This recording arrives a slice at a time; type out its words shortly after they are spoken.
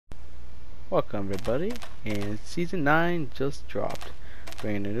Welcome everybody, and Season 9 just dropped,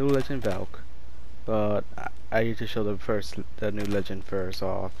 bringing a new Legend Valk. But I need to show the new Legend first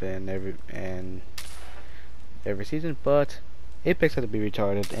off in every season. But Apex had to be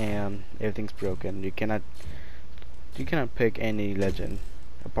retarded, and everything's broken. You cannot pick any Legend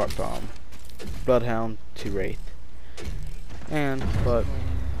apart from Bloodhound to Wraith. But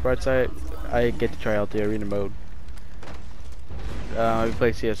bright side, I get to try out the arena mode. If you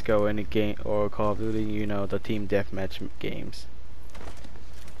play CSGO, any game, or Call of Duty, you know, the team deathmatch games.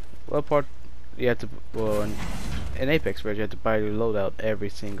 You have to, in Apex, where you have to buy your loadout every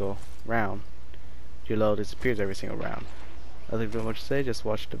single round. Your load disappears every single round. Nothing too much to say, just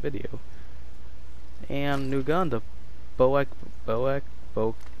watch the video. And new gun, the Bolsack, Bolsack,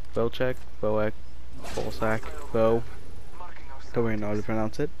 Bow. Don't really know how to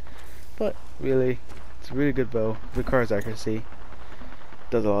pronounce it, but really, it's a really good bow. Requires accuracy.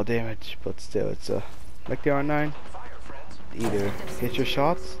 Does a lot of damage, but still, it's like the R9. Either hit your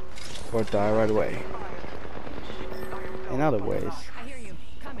shots or die right away. In other ways,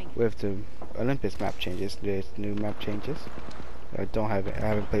 with the Olympus map changes, there's new map changes. I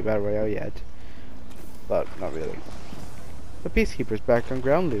haven't played Battle Royale yet, but not really. The Peacekeeper's back on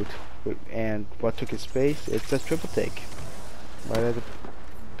ground loot, and what took its space? It's a triple take. Don't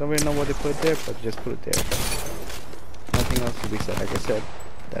really know what they put there, but just put it there. Nothing else to be said. Like I said,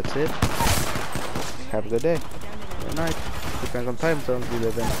 that's it. Have a good day. Good night. Depends on time zones you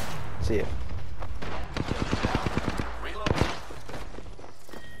live in. See ya.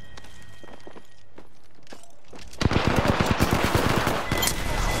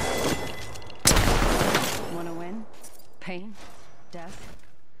 Wanna win? Pain? Death?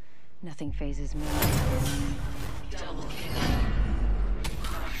 Nothing phases me. Double kill.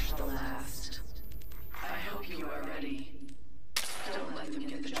 Crush the last. I hope you are ready. Don't let them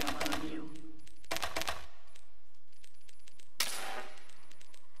get the jump on you.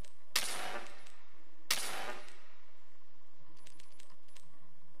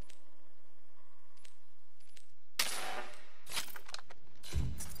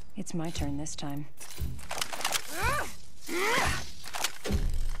 It's my turn this time.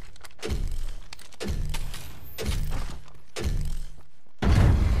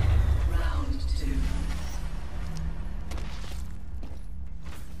 Round 2.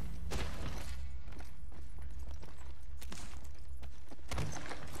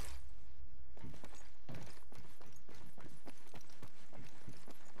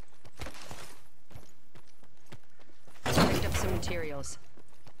 Picked up some materials.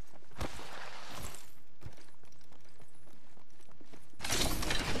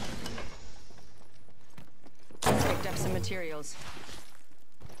 Materials.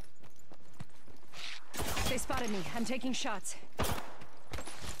 They spotted me. I'm taking shots.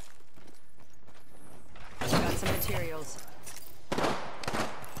 Got some materials.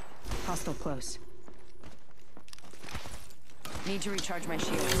 Hostile close. Need to recharge my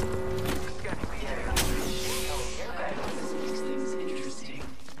shields. Makes things interesting.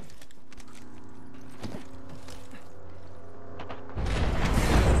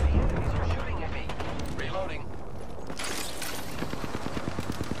 Reloading.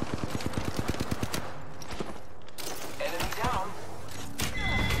 Enemy down.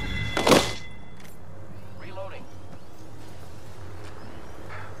 Reloading.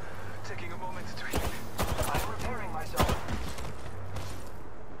 Taking a moment to heal. I'm repairing myself.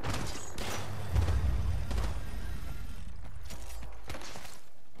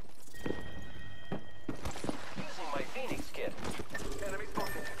 Using my Phoenix kit. Enemy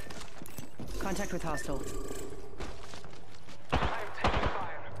spotted. Contact with hostile. I am taking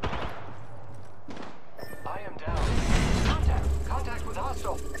fire. I am down. Contact with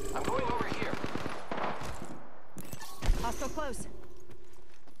hostile. I'm going over here. Hostile close.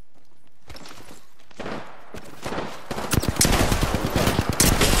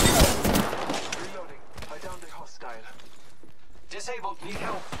 Reloading. I downed a hostile. Disabled. Need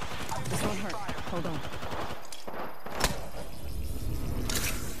help. This won't hurt. Hold on.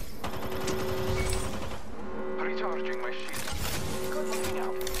 Recharging my shield. Good looking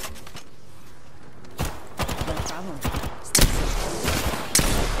out. No problem.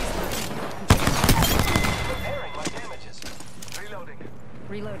 Repairing my damages. Reloading.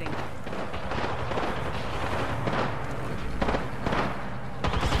 Reloading.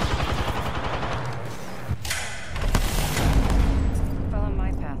 Follow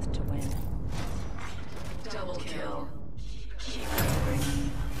my path to win. Double kill. Keep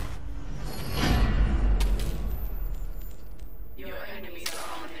going. Your enemies are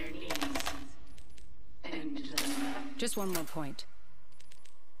on their knees. End them. Just one more point.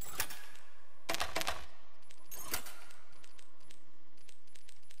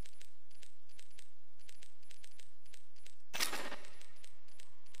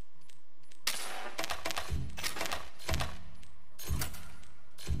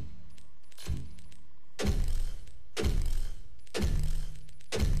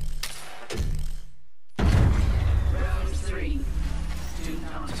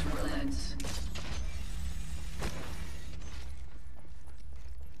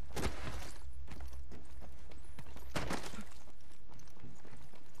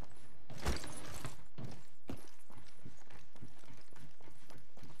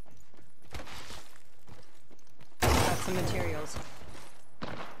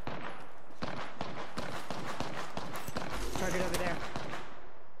 Target over there.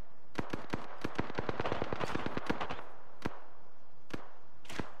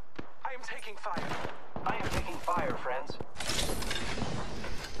 I am taking fire. I am taking fire, friends.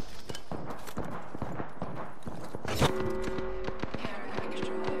 Care package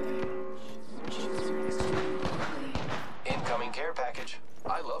arriving. Choose your next move quickly. Incoming care package.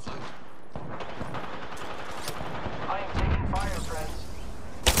 I love loot. I am taking fire, friends.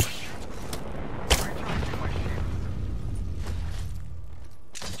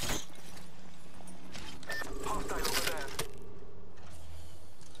 Hostile over there.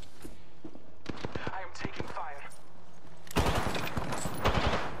 I am taking fire.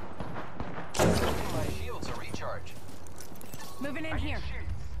 Giving my shields a recharge. Moving in here.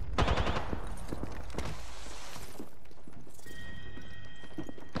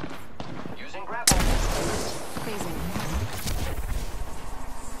 Using grapple. Phasing.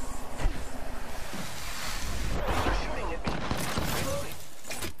 They're shooting at me. Reloading.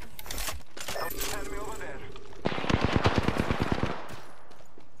 Enemy over there.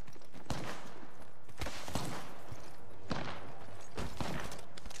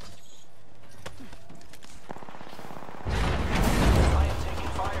 I am taking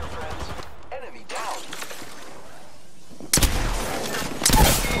fire, friends. Enemy down.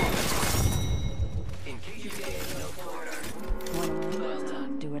 In case you gave no quarter. Well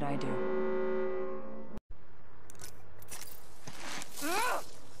done. Do what I do.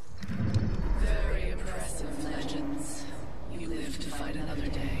 Very impressive, legends. You live to fight another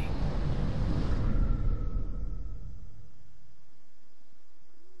day.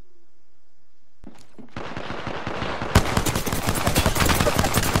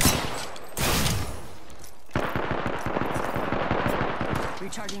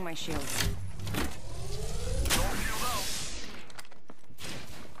 Recharging my shields.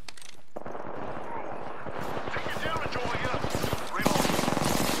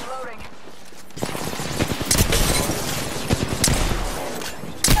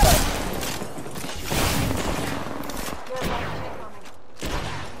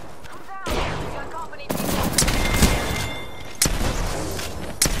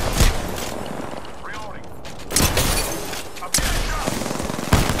 Reloading. Reloading. I'm getting shot.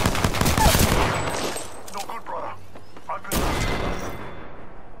 No good, brother. I've been.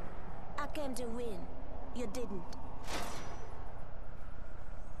 I came to win. You didn't.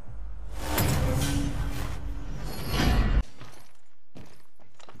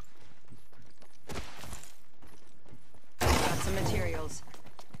 Got some materials.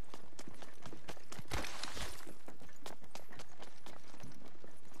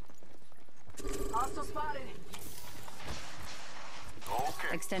 Hostile spotted.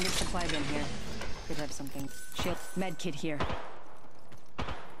 Okay. Extended supply bin here. Could have something. Shield. Med kit here.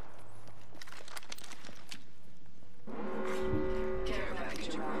 Care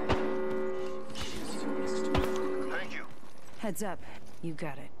package arriving. Choose your next move quickly. Thank you. Heads up. You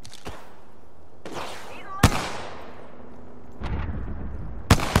got it.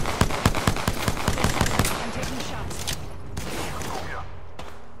 I'm taking shots. Oh, yeah.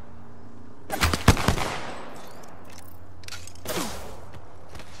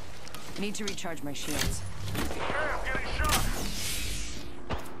 Need to recharge my shields. Hey, I'm getting shot.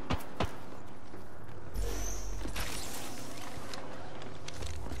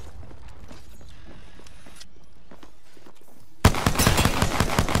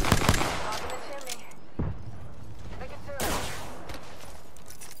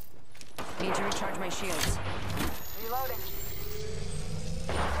 Need to recharge my shields. Reloading.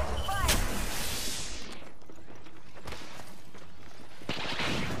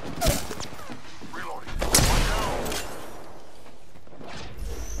 One down.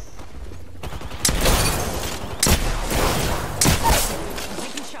 I'm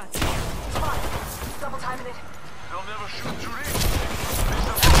taking shots. Double timing it. They'll never shoot through these. These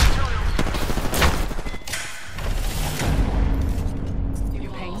are materials. You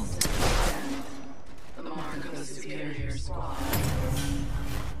pace. The mark of the superior squad.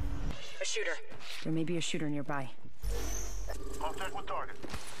 A shooter. There may be a shooter nearby. Contact with target.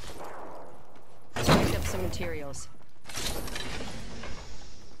 Picked up some materials.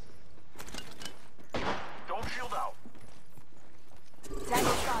 Don't shield out.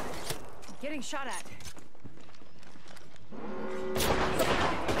 Getting shot at.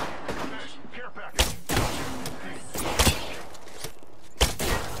 Care package.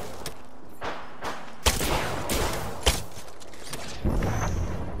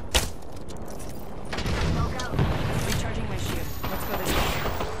 Recharging my shield. Let's go this way.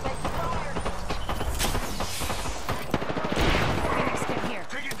 Phoenix, get here.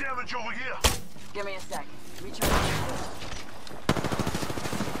 Taking damage over here. Give me a sec. Recharge.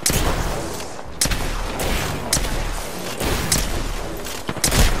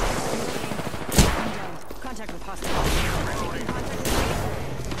 Contact with hostile. Making contact with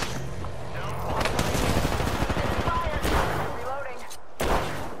Reloading.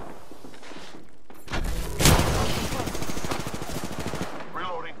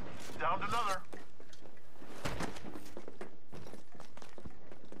 Reloading. Downed another.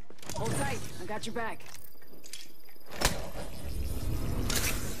 Hold tight. I got your back.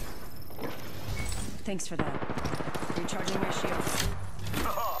 Thanks for that. Recharging my shield.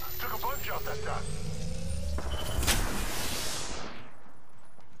 Took a bunch out that time.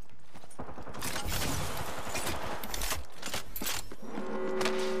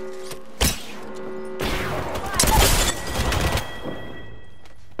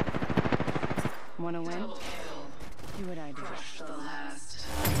 Wanna win? Double kill. Do what I do. Crush the last.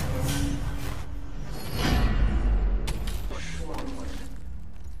 Push forward.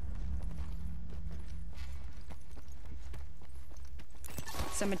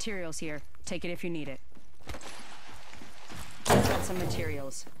 Some materials here. Take it if you need it. Got some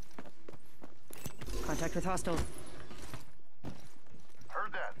materials. Contact with hostile.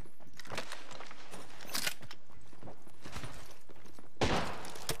 Heard that.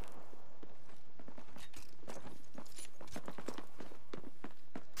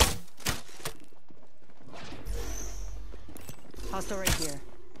 Hostile right here.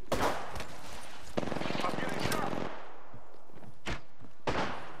 I'm getting shot.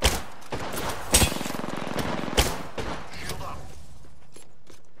 Shield up.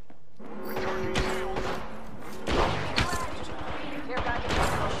 Recharging shield. Here, back in the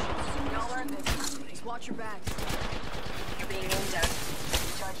Y'all earned this. Just watch your back. You're being aimed at.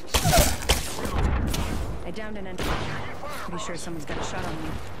 Recharging shield. I downed an enemy. Pretty sure someone's got a shot on me.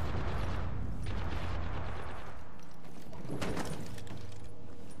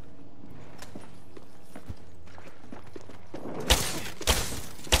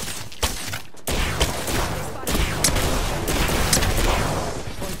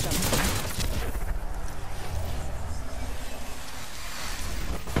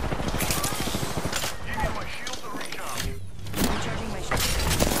 You need my shield to recharge. Recharging my shield.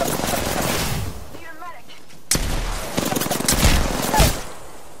 Need a medic.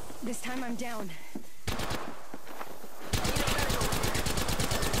 This time I'm down.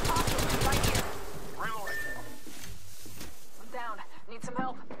 Reloading. I'm down. Need some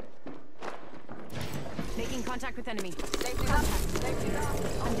help. Making contact with enemy. Safety up. Safety up.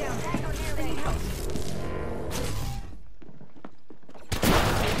 I'm down. I need help.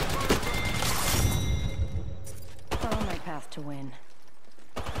 Follow my path to win.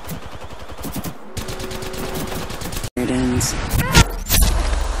 It ends.